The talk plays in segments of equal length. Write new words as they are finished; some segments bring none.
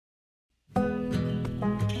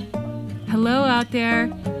out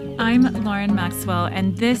there. I'm Lauren Maxwell,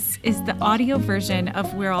 and this is the audio version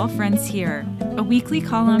of We're All Friends Here, a weekly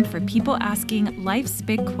column for people asking life's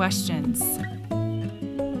big questions.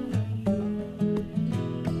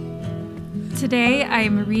 Today,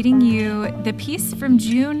 I'm reading you the piece from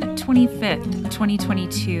June 25th,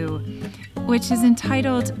 2022, which is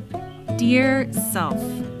entitled, Dear Self,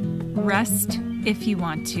 Rest If You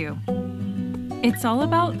Want To. It's all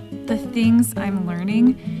about the things I'm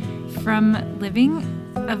learning from living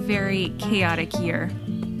a very chaotic year.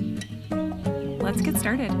 Let's get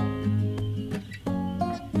started.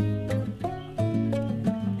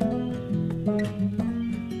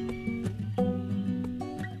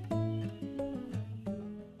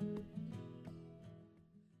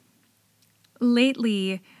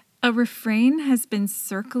 Lately, a refrain has been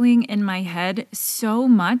circling in my head so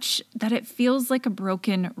much that it feels like a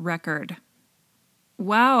broken record.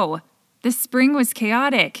 Wow, this spring was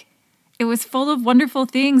chaotic. It was full of wonderful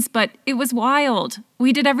things, but it was wild.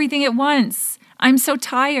 We did everything at once. I'm so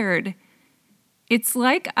tired. It's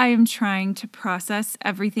like I am trying to process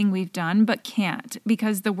everything we've done, but can't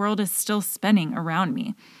because the world is still spinning around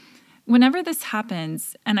me. Whenever this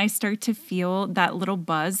happens and I start to feel that little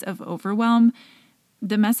buzz of overwhelm,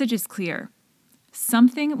 the message is clear.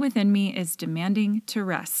 Something within me is demanding to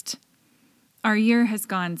rest. Our year has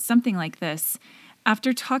gone something like this.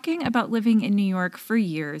 After talking about living in New York for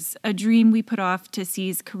years, a dream we put off to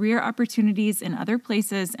seize career opportunities in other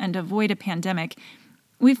places and avoid a pandemic,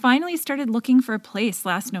 we finally started looking for a place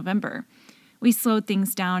last November. We slowed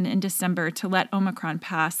things down in December to let Omicron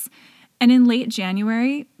pass, and in late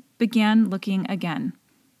January, began looking again.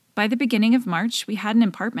 By the beginning of March, we had an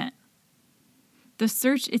apartment. The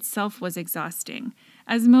search itself was exhausting,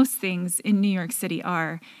 as most things in New York City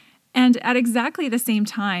are. And at exactly the same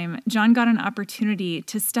time, John got an opportunity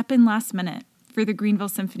to step in last minute for the Greenville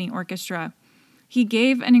Symphony Orchestra. He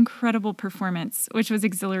gave an incredible performance, which was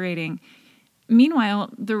exhilarating.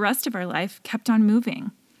 Meanwhile, the rest of our life kept on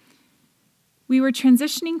moving. We were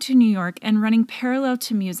transitioning to New York and running parallel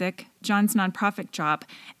to music, John's nonprofit job,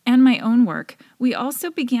 and my own work. We also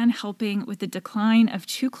began helping with the decline of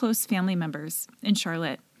two close family members in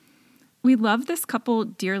Charlotte. We loved this couple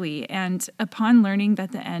dearly, and upon learning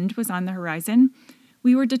that the end was on the horizon,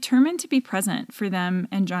 we were determined to be present for them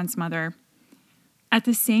and John's mother. At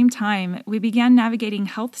the same time, we began navigating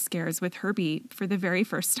health scares with Herbie for the very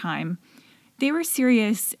first time. They were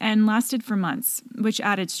serious and lasted for months, which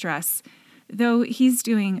added stress, though he's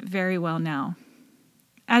doing very well now.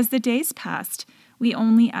 As the days passed, we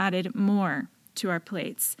only added more to our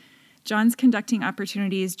plates. John's conducting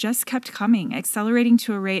opportunities just kept coming, accelerating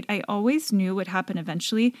to a rate I always knew would happen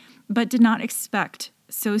eventually, but did not expect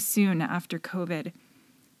so soon after COVID.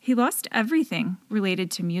 He lost everything related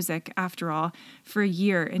to music, after all, for a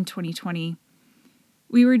year in 2020.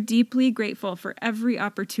 We were deeply grateful for every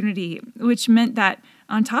opportunity, which meant that,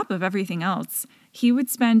 on top of everything else, he would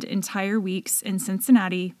spend entire weeks in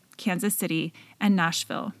Cincinnati, Kansas City, and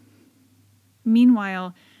Nashville.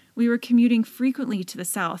 Meanwhile, we were commuting frequently to the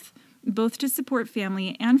South, both to support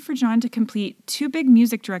family and for John to complete two big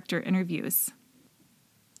music director interviews.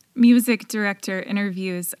 Music director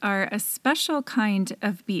interviews are a special kind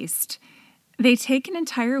of beast. They take an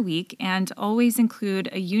entire week and always include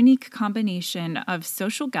a unique combination of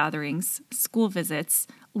social gatherings, school visits,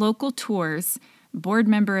 local tours, board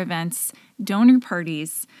member events, donor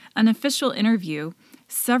parties, an official interview,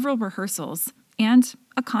 several rehearsals, and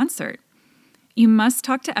a concert. You must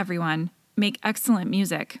talk to everyone, make excellent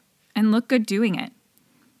music, and look good doing it.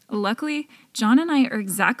 Luckily, John and I are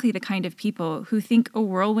exactly the kind of people who think a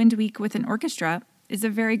whirlwind week with an orchestra is a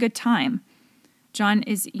very good time. John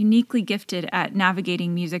is uniquely gifted at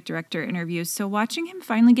navigating music director interviews, so watching him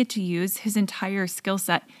finally get to use his entire skill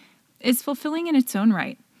set is fulfilling in its own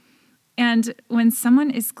right. And when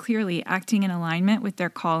someone is clearly acting in alignment with their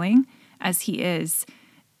calling, as he is,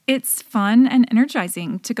 it's fun and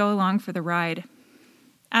energizing to go along for the ride.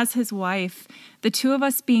 As his wife, the two of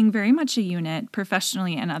us being very much a unit,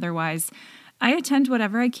 professionally and otherwise, I attend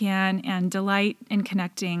whatever I can and delight in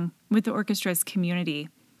connecting with the orchestra's community.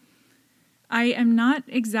 I am not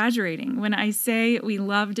exaggerating when I say we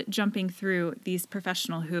loved jumping through these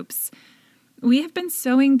professional hoops. We have been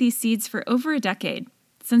sowing these seeds for over a decade,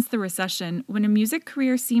 since the recession, when a music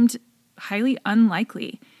career seemed highly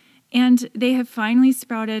unlikely, and they have finally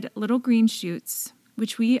sprouted little green shoots,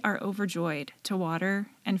 which we are overjoyed to water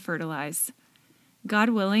and fertilize. God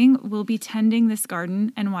willing, we'll be tending this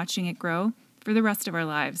garden and watching it grow for the rest of our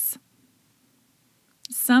lives.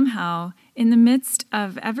 Somehow, in the midst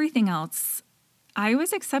of everything else, I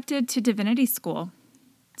was accepted to divinity school.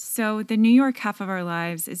 So the New York half of our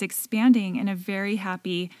lives is expanding in a very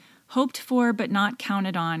happy, hoped for but not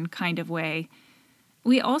counted on kind of way.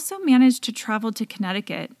 We also managed to travel to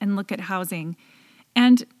Connecticut and look at housing,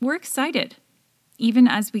 and we're excited. Even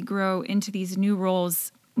as we grow into these new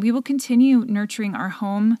roles, we will continue nurturing our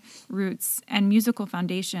home, roots, and musical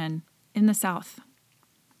foundation in the South.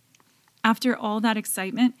 After all that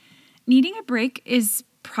excitement, needing a break is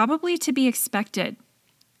probably to be expected.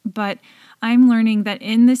 But I'm learning that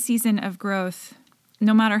in this season of growth,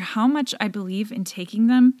 no matter how much I believe in taking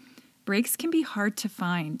them, breaks can be hard to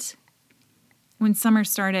find. When summer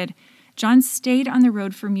started, John stayed on the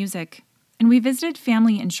road for music, and we visited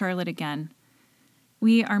family in Charlotte again.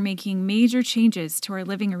 We are making major changes to our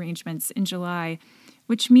living arrangements in July,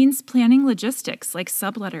 which means planning logistics like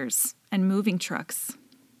subletters and moving trucks.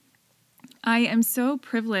 I am so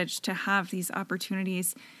privileged to have these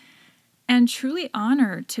opportunities and truly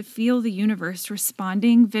honored to feel the universe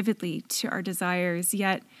responding vividly to our desires,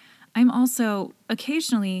 yet I'm also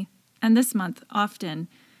occasionally, and this month often,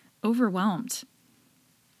 overwhelmed.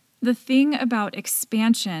 The thing about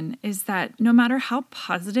expansion is that no matter how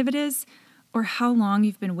positive it is, or how long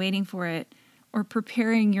you've been waiting for it, or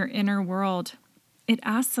preparing your inner world, it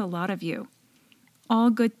asks a lot of you.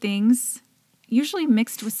 All good things, usually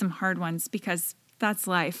mixed with some hard ones because that's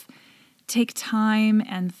life, take time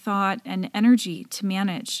and thought and energy to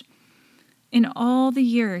manage. In all the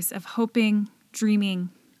years of hoping,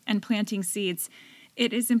 dreaming, and planting seeds,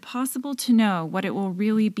 it is impossible to know what it will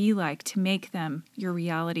really be like to make them your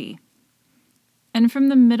reality. And from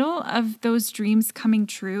the middle of those dreams coming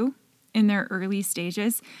true, in their early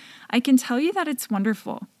stages, I can tell you that it's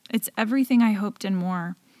wonderful. It's everything I hoped and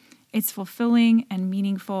more. It's fulfilling and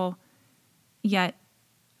meaningful, yet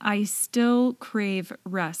I still crave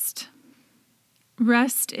rest.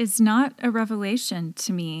 Rest is not a revelation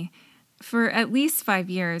to me. For at least 5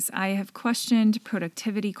 years, I have questioned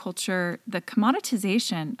productivity culture, the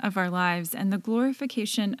commoditization of our lives, and the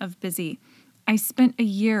glorification of busy. I spent a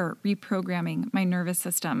year reprogramming my nervous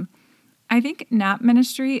system. I think nap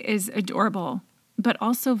ministry is adorable, but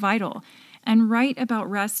also vital, and right about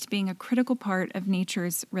rest being a critical part of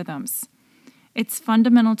nature's rhythms. It's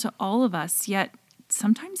fundamental to all of us, yet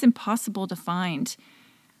sometimes impossible to find.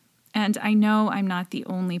 And I know I'm not the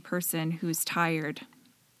only person who's tired.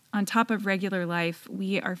 On top of regular life,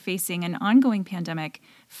 we are facing an ongoing pandemic,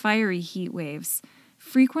 fiery heat waves,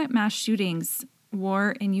 frequent mass shootings,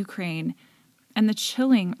 war in Ukraine, and the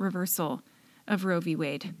chilling reversal of Roe v.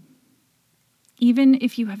 Wade. Even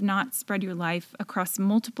if you have not spread your life across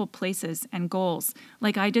multiple places and goals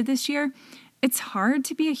like I did this year, it's hard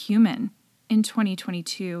to be a human in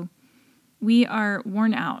 2022. We are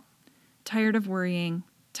worn out, tired of worrying,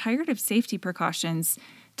 tired of safety precautions,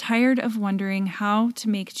 tired of wondering how to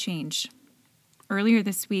make change. Earlier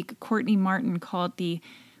this week, Courtney Martin called the,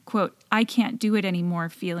 quote, "I can't do it anymore"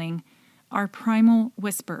 feeling our primal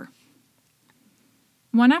whisper.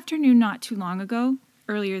 One afternoon not too long ago,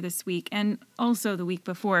 earlier this week, and also the week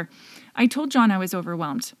before, I told John I was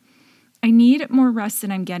overwhelmed. "I need more rest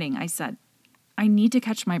than I'm getting," I said. "I need to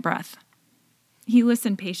catch my breath." He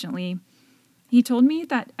listened patiently. He told me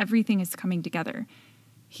that everything is coming together.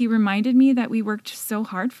 He reminded me that we worked so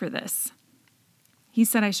hard for this. He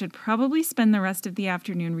said I should probably spend the rest of the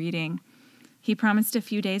afternoon reading. He promised a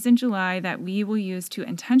few days in July that we will use to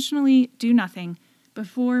intentionally do nothing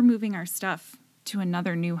before moving our stuff to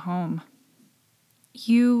another new home.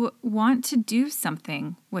 "You want to do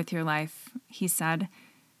something with your life," he said.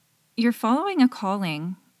 "You're following a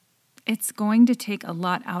calling. It's going to take a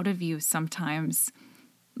lot out of you sometimes.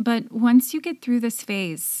 But once you get through this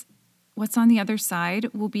phase, what's on the other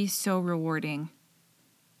side will be so rewarding."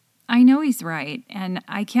 I know he's right, and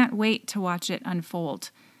I can't wait to watch it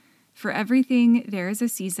unfold. For everything, there is a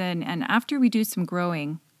season, and after we do some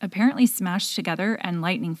growing, apparently smashed together and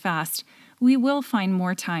lightning fast, we will find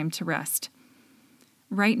more time to rest.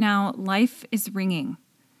 Right now, life is ringing.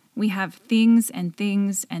 We have things and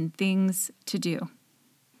things and things to do.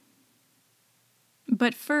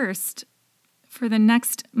 But first, for the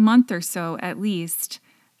next month or so at least,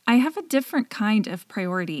 I have a different kind of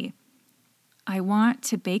priority. I want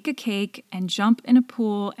to bake a cake and jump in a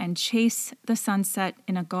pool and chase the sunset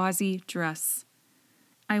in a gauzy dress.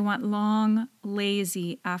 I want long,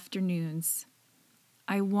 lazy afternoons.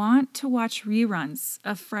 I want to watch reruns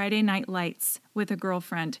of Friday Night Lights with a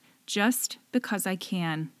girlfriend just because I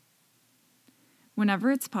can.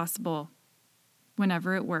 Whenever it's possible,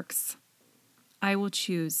 whenever it works, I will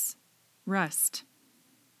choose rest.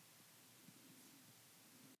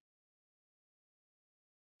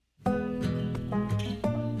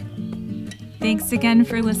 Thanks again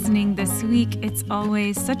for listening this week. It's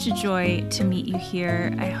always such a joy to meet you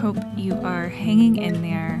here. I hope you are hanging in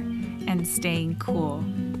there and staying cool.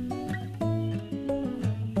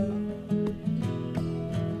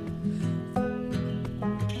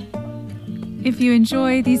 If you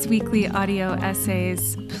enjoy these weekly audio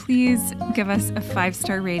essays, please give us a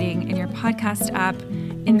 5-star rating in your podcast app,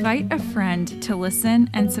 invite a friend to listen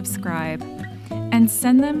and subscribe, and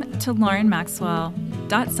send them to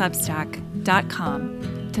laurenmaxwell.substack.com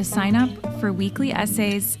to sign up for weekly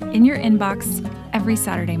essays in your inbox every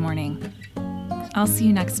Saturday morning. I'll see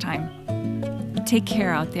you next time. Take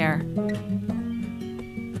care out there.